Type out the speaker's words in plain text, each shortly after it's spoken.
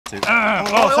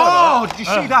to. Did you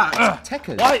see that? It's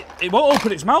Tekkers. Why? It won't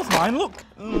open its mouth, mine, look.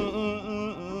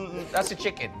 That's a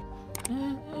chicken.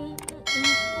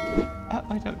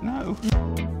 I don't know.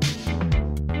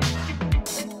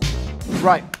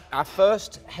 Right, our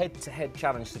first head-to-head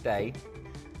challenge today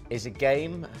is a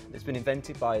game that's been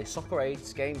invented by Soccer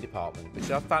Aid's game department,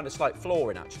 which I've found a slight flaw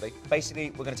in, actually.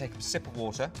 Basically, we're going to take a sip of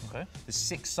water. Okay. There's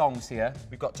 6 songs here.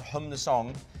 We've got to hum the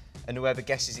song, and whoever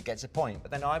guesses it gets a point.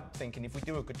 But then I'm thinking, if we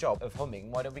do a good job of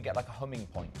humming, why don't we get like a humming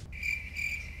point?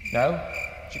 No?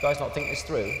 Do you guys not think this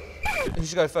through? Who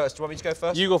should go first? Do you want me to go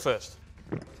first? You go first.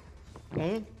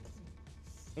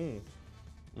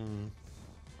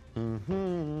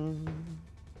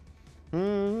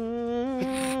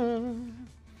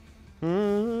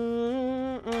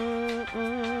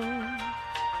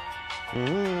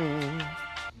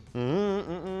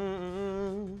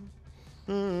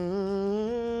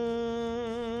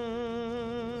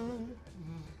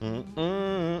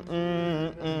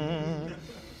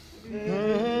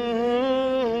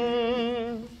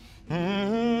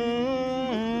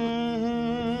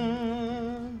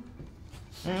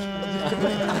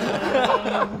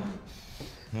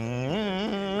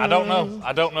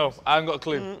 I don't know. I haven't got a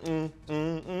clue.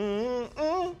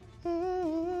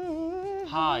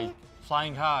 High.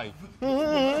 Flying high.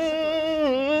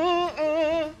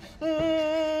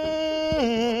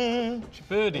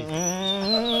 Birdie.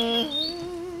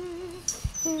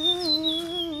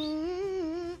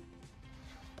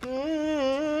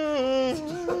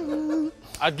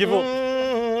 I'd give up.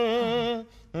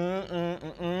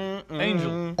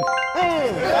 Angel.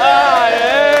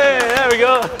 There we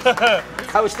go.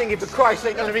 I was thinking, for Christ's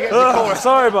sake, not let me get to the chorus.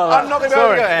 Sorry about that. I'm not going to be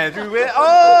able to get through it.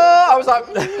 Oh, I was like...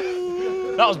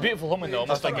 That was beautiful humming, though.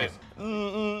 Must admit.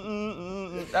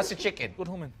 That's a chicken. Good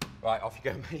humming. Right, off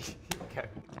you go, mate. Go.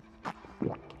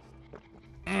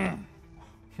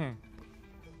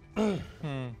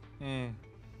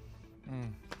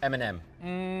 Eminem.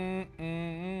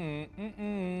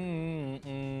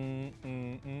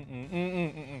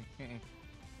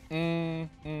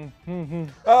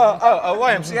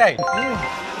 YMCA.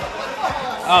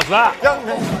 How's that?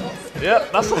 Yeah,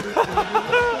 that's.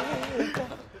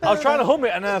 I was trying to hum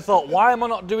it and then I thought, why am I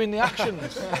not doing the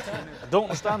actions? I don't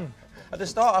understand. At the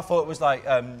start, I thought it was like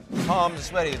palms are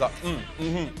sweaty, like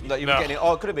like you were getting it.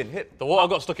 Oh, it could have been hip. The water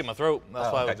got stuck in my throat.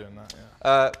 That's why I was doing that.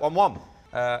 Yeah. 1-1.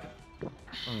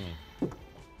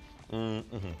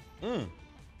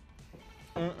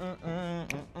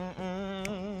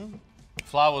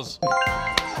 Flowers.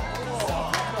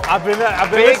 I've been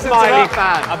Big listening Miley to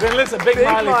that. fan. I've been listening. Big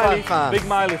Miley fan. Big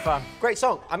Miley fan. Great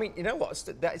song. I mean, you know what?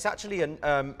 It's actually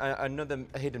another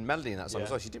hidden melody in that song as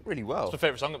well. She did really well. It's my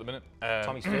favourite song at the minute.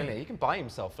 Tommy's feeling it. He can buy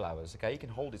himself flowers, okay? He can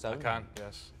hold his own. I can,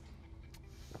 yes.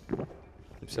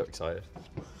 I'm so excited.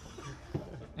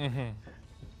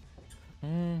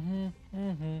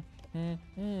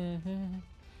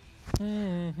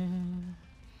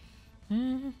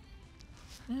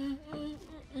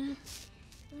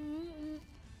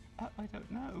 I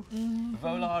don't know.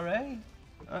 Volare?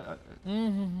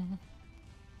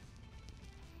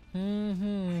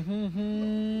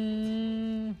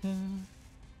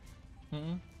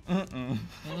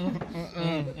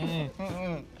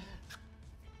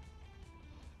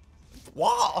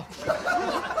 Wow!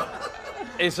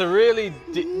 It's a really,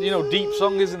 deep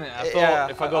song, isn't it? I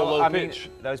thought if I go low pitch.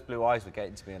 Those blue eyes were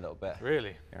getting to me a little bit.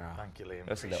 Really? Yeah. Thank you, Liam.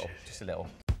 Just a little, just a little.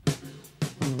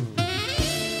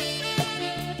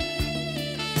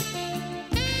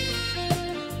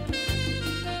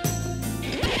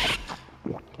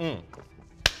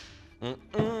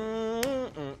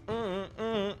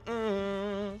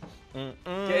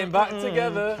 Getting back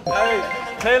together.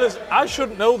 Hey, Taylor's. I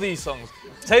shouldn't know these songs.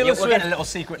 Taylor Swift. We're getting a little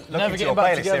secret look Never into your getting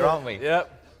back playlist together, here, aren't we? Yep.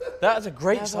 That is a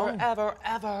great song. Ever.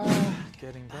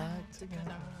 Getting back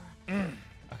together.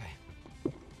 Okay.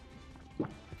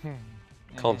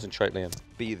 Concentrate, Liam.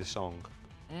 Be the song.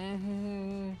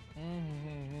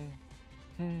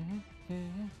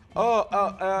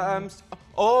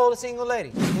 All the single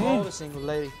lady. All the single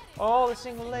lady. All the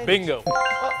single lady. Bingo.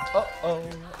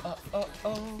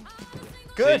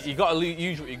 Good. See, you got to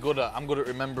use what you're good at. I'm good at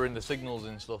remembering the signals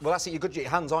and stuff. Well, that's it. You're good at your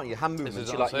hands, aren't you? Hand movements. This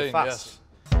is You're what like, I'm you're saying, fast.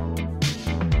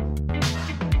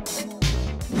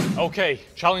 yes. Okay,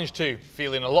 challenge 2.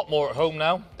 Feeling a lot more at home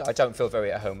now. I don't feel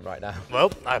very at home right now.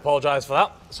 Well, I apologise for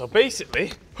that. So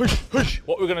basically,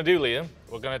 what we're going to do, Liam,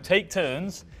 we're going to take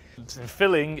turns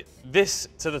filling this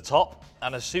to the top,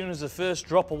 and as soon as the first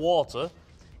drop of water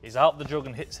is out of the jug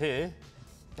and hits here,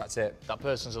 that's it. That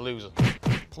person's a loser.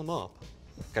 Pull them up.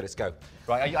 Okay, let's go.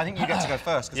 Right, I think you get to go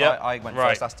first, because I went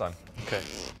first last time. Okay.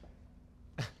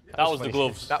 That was the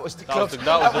gloves. That was the gloves.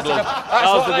 That was the gloves. That's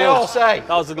what they all say. That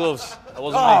was the gloves. That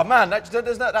wasn't Oh me. man,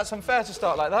 that's unfair to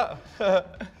start like that.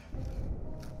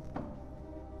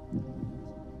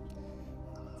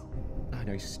 I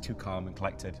know he's too calm and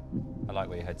collected. I like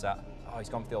where your head's at. Oh, he's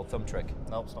gone for the old thumb trick.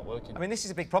 Nope, it's not working. I mean, this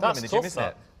is a big problem in the gym, isn't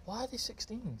it? Why are they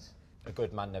 16s? A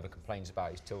good man never complains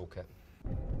about his toolkit.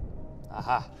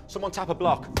 Aha. Someone tap a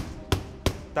block.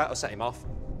 That'll set him off.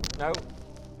 No.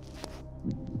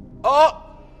 Oh!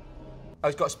 Oh,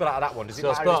 he's got to spill out of that one. Does he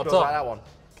matter if he spills out of that one?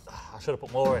 I should have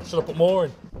put more in. Should have put more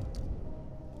in.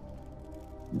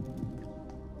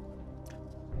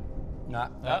 Nah.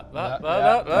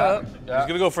 He's going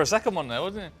to go for a second one there,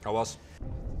 wasn't he? I was.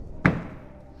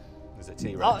 There's a Oh,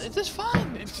 T-Rex. it's just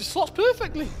fine. It just slots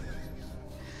perfectly.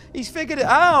 He's figured it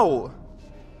out.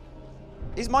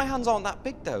 My hands aren't that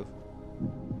big though.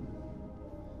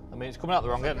 I mean, it's coming out the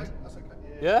wrong end.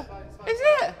 Yeah? Is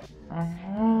it?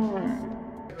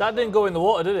 That didn't go in the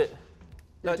water, did it?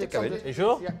 No, it did go in. Are you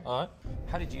sure? Yeah. All right.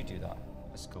 How did you do that?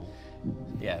 That's cool.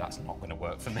 Yeah, that's not going to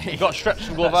work for me. You got to stretch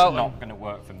the glove That's out. not going to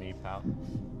work for me, pal.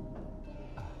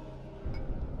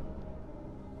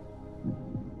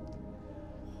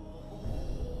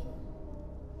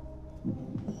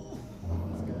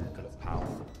 Good at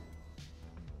pal.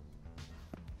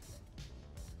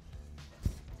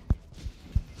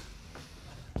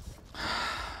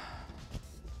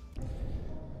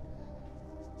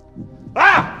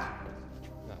 Ah!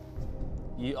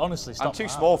 You honestly stop. I'm too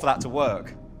small for that to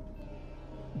work.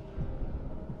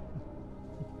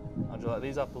 How do you like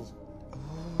these apples?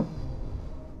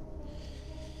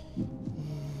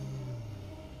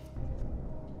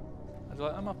 How do you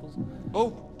like them apples?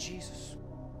 Oh, Jesus.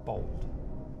 Bold.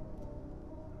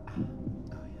 Oh,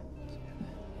 yeah.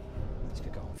 This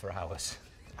could go on for hours.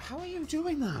 How are you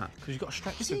doing that? Because you've got to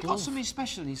stretch Has the he glove. got something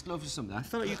special in his glove or something? I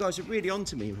feel like you guys are really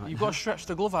onto me right You've now. got to stretch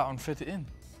the glove out and fit it in.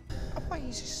 Oh, wait,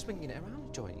 he's just swinging it around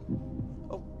the joint.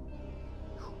 Oh.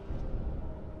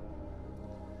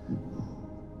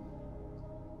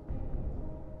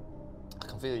 I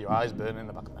can feel your eyes burning in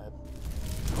the back of my head.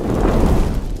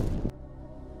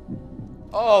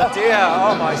 Oh dear,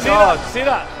 oh my God. See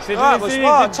that? See That was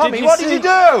smart. Tommy, what did you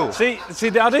do? See,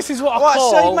 now this is what I What I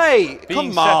call say, mate? being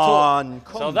Come set up. on,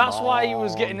 come So that's why he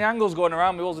was on. getting the angles going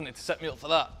around me, wasn't it, to set me up for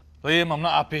that? Liam, I'm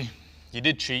not happy. You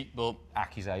did cheat, but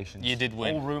Accusations. you did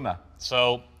win. All rumour.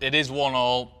 So it is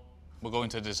 1-1. We're going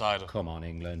to the decider. Come on,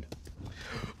 England.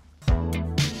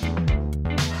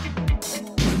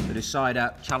 The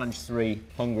decider, challenge 3,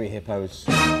 Hungry Hippos.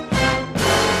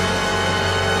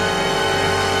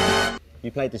 You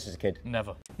played this as a kid?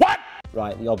 Never. What?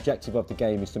 Right, the objective of the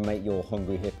game is to make your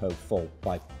Hungry Hippo fall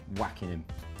by whacking him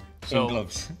So- in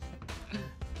gloves.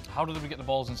 How did we get the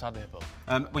balls inside the hippo?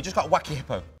 We just got a wacky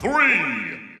hippo.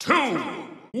 3, 2,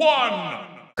 1,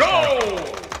 go!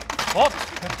 What?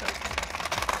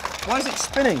 Why is it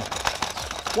spinning?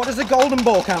 What does the golden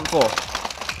ball count for?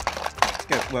 Let's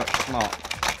go, work smart.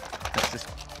 Let's just...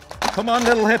 Come on,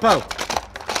 little hippo.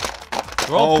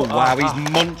 Oh, wow, he's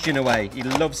munching away. He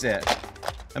loves it.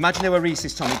 Imagine there were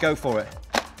Reese's, Tommy. Go for it.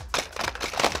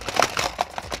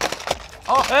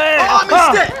 Oh, Hey! oh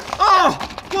I missed it! Oh,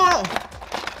 what?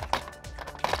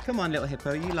 Come on, little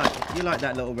hippo. You like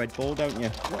that little red ball, don't you?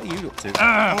 What are you up to?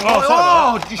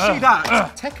 Oh, did you see that?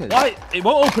 Tekkers. Why? It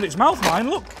won't open its mouth, mine.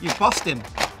 Look. You've bossed him.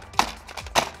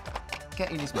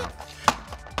 Get in his mouth.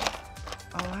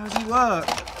 Oh, how does he work?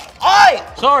 Oi!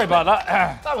 Sorry about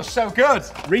that. That was so good.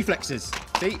 Reflexes.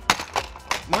 See?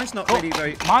 Mine's not really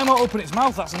very... Mine won't open its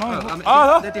mouth. That's annoying. I mean,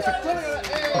 Oh, they're different.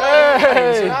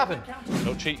 hey! What happened?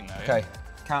 No cheating now. Okay,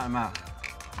 count them out.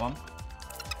 1,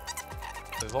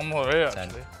 There's one more here, 10.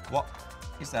 actually. What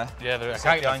is there? Yeah, there, I It's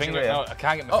can't get my behind finger. your ear. No, I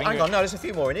can't get my Oh, finger. hang on, no, there's a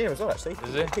few more in here as well, actually.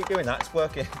 Is it? Keep doing that, it's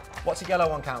working. What's the yellow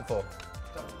one count for?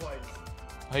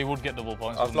 He would get double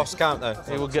points. I've wouldn't lost count though.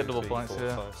 He would get double points, 4,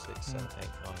 yeah. 5, 6, 7, 8,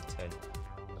 9, 10,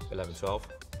 11, 12,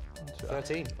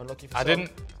 13. Unlucky for I some.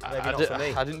 didn't. Maybe not for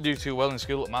me. I didn't do too well in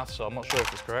school at maths, so I'm not sure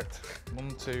if it's correct.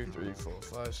 1, 2, 3, 4,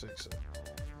 5, 6, 7.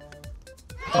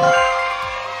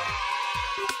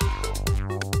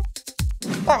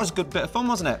 That was a good bit of fun,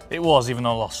 wasn't it? It was, even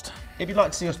though I lost. If you'd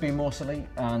like to see us being more silly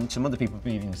and some other people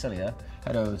being even sillier,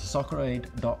 head over to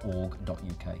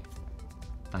socceraid.org.uk.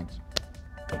 Thanks.